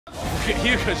at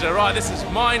Hugo Girard, this is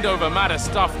mind over matter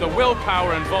stuff, the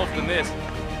willpower involved in this.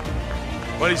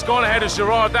 Well, he's gone ahead of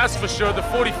Girard, that's for sure. The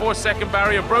 44-second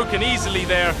barrier broken easily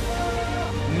there.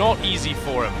 Not easy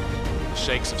for him. The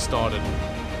shakes have started.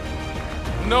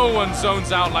 No one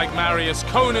zones out like Mariusz.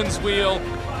 Conan's wheel,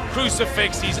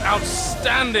 crucifix, he's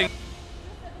outstanding.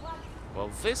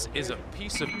 Well, this is a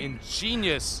piece of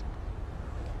ingenious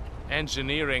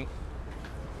engineering.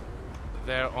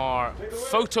 There are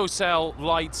photocell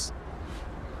lights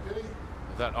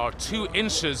that are 2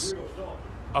 inches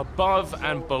above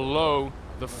and below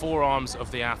the forearms of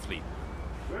the athlete.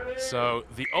 So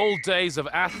the old days of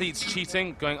athletes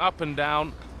cheating, going up and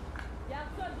down,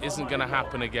 isn't going to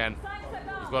happen again.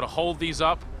 You've got to hold these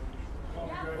up,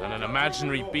 and an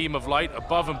imaginary beam of light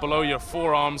above and below your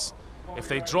forearms. If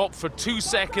they drop for 2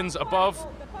 seconds above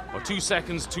or 2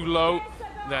 seconds too low,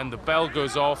 then the bell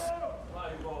goes off,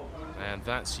 and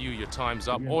that's you. Your time's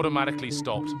up, automatically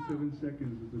stopped.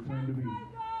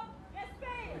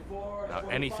 Now,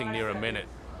 anything near a minute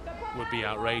would be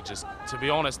outrageous. To be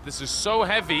honest, this is so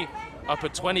heavy, up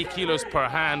at 20 kilos per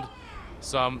hand,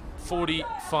 some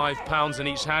 45 pounds in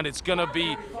each hand. It's gonna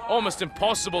be almost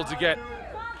impossible to get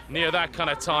near that kind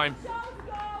of time.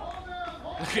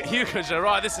 Look at Hugo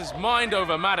Girard, this is mind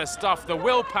over matter stuff, the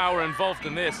willpower involved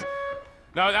in this.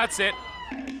 No, that's it.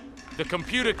 The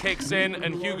computer kicks in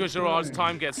and Hugo Girard's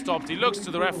time gets stopped. He looks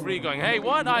to the referee going, hey,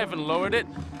 what? I haven't lowered it.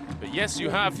 But yes, you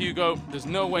have, Hugo. There's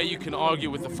no way you can argue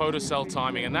with the photocell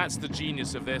timing, and that's the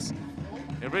genius of this.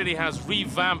 It really has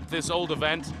revamped this old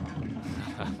event.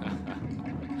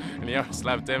 And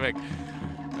Jaroslav Dymek,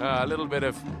 a little bit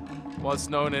of what's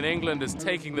known in England as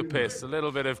taking the piss, a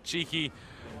little bit of cheeky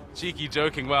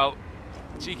joking. Well,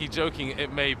 cheeky joking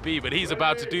it may be, but he's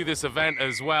about to do this event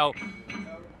as well.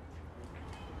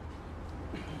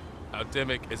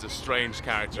 Dymek is a strange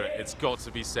character, it's got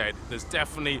to be said. There's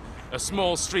definitely a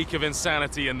small streak of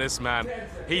insanity in this man.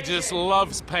 He just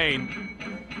loves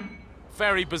pain.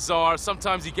 Very bizarre.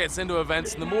 Sometimes he gets into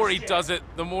events, and the more he does it,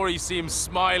 the more you see him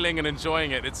smiling and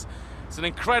enjoying it. It's an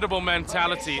incredible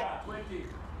mentality.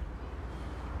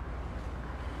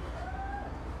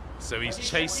 So he's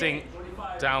chasing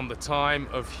down the time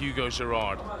of Hugo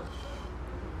Girard.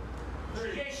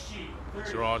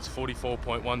 Girard's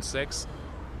 44.16.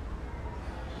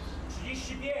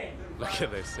 Look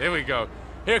at this, here we go.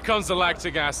 Here comes the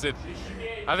lactic acid.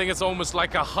 I think it's almost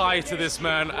like a high to this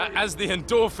man. As the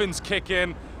endorphins kick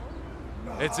in,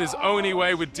 it's his only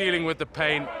way with dealing with the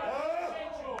pain.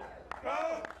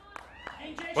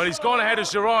 Well, he's gone ahead of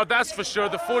Girard, that's for sure.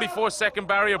 The 44-second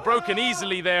barrier broken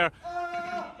easily there.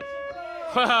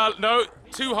 Well, no,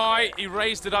 too high, he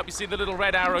raised it up. You see the little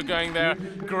red arrow going there.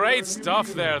 Great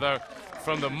stuff there, though,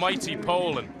 from the mighty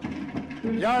Poland.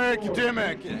 Jarek,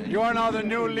 DYMEK, you are now the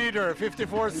new leader,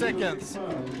 54 seconds.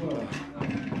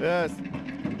 Yes,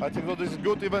 I think that this is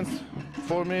good events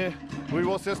for me. We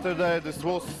was yesterday, this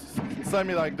was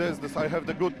semi like this, I have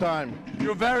the good time.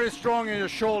 You're very strong in your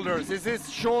shoulders. Is this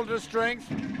shoulder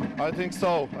strength? I think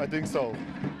so, I think so.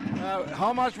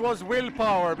 How much was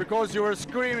willpower? Because you were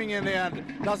screaming in the end.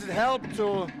 Does it help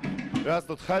to... Yes,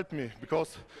 that helped me,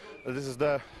 because this is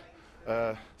the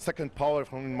second power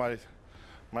from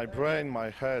my brain, my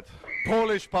head.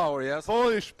 Polish power, yes?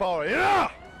 Polish power, yeah!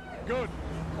 Good.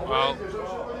 Well,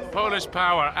 Polish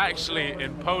power, actually,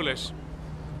 in Polish,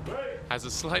 has a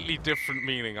slightly different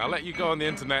meaning. I'll let you go on the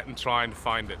internet and try and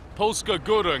find it. Polska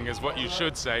górą is what you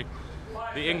should say.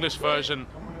 The English version,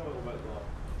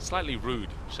 slightly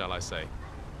rude, shall I say.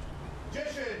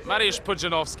 Mariusz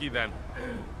Pudzianowski then.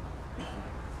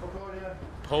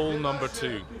 Pole number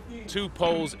 2. 2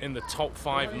 Poles in the top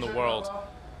 5 in the world.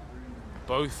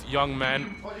 Both young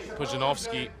men.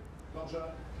 Pudzianowski,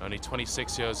 only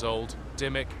 26 years old.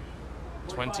 DYMEK,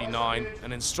 29.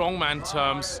 And in strongman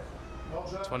terms,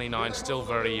 29, still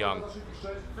very young.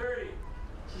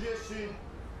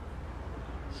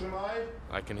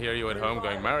 I can hear you at home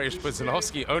going, Mariusz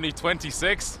Pudzianowski, only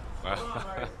 26?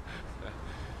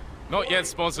 Not yet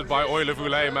sponsored by Oil of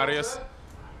Ulay, Mariusz.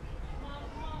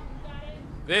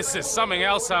 This is something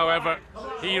else, however.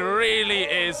 He really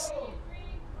is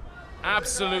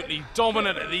absolutely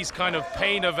dominant at these kind of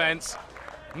pain events.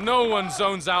 No one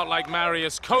zones out like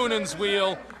Mariusz. Conan's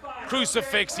wheel,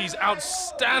 crucifix, he's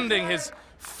outstanding, his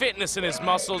fitness and his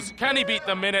muscles. Can he beat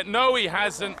the minute? No, he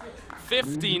hasn't.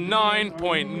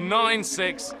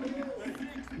 59.96.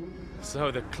 So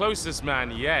the closest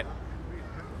man yet.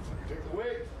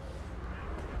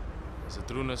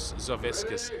 Zydrunas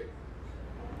SAVICKAS.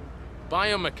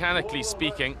 Biomechanically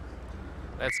speaking,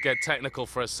 let's get technical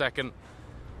for a second.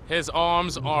 His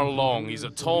arms are long. He's a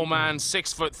tall man,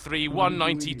 6'3",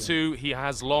 192. He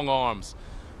has long arms.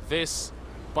 this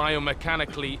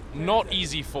biomechanically not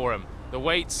easy for him. The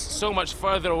weight's so much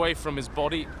further away from his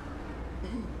body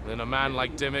than a man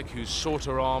like DYMEK, who's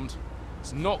shorter armed.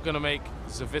 It's not going to make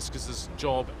SAVICKAS'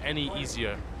 job any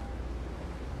easier.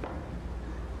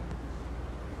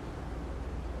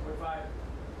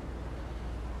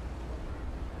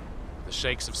 The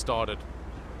shakes have started,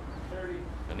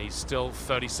 and he's still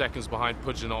 30 seconds behind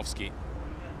Pudzianowski.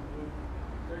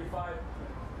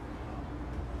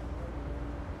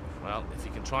 Well, if he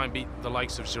can try and beat the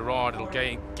likes of GIRARD, it'll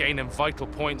gain him vital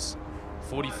points.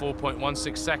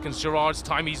 44.16 seconds, GIRARD's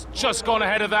time. He's just gone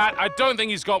ahead of that. I don't think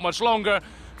he's got much longer.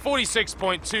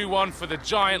 46.21 for the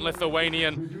giant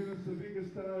Lithuanian.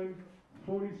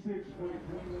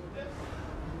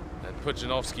 And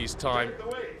Pudzianowski's time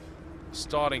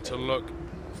starting to look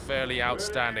fairly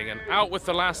outstanding. And out with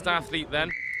the last athlete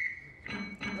then.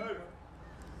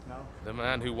 The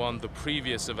man who won the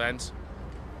previous event,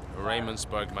 Raimund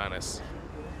BERGMANIS.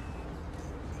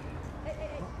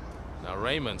 Now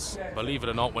Raimund, believe it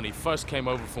or not, when he first came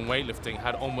over from weightlifting,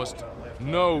 had almost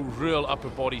no real upper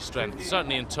body strength,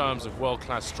 certainly in terms of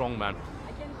world-class strongman.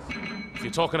 If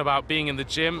you're talking about being in the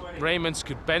gym, Raimund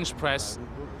could bench press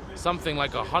something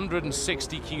like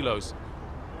 160 kilos.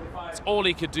 It's all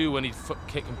he could do when he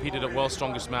competed at World's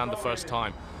Strongest Man the first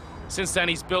time. Since then,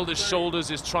 he's built his shoulders,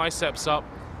 his triceps up,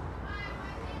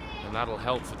 and that'll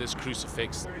help for this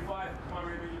crucifix.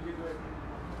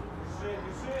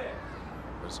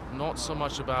 It's not so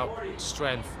much about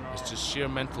strength, it's just sheer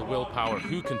mental willpower.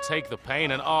 Who can take the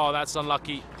pain? And oh, that's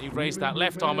unlucky. He raised that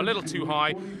left arm a little too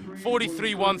high.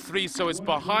 43.13, so it's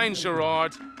behind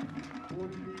GIRARD.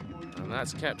 And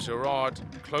that's kept GIRARD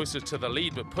closer to the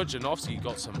lead, but Pudzianowski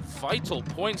got some vital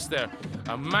points there.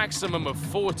 A maximum of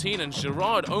 14, and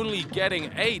GIRARD only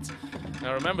getting 8.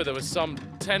 Now remember, there was some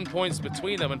 10 points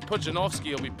between them, and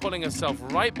Pudzianowski will be pulling himself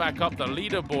right back up the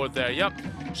leaderboard there. Yep,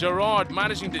 GIRARD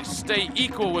managing to stay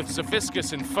equal with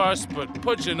SAVICKAS in first, but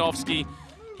Pudzianowski,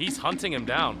 he's hunting him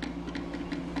down.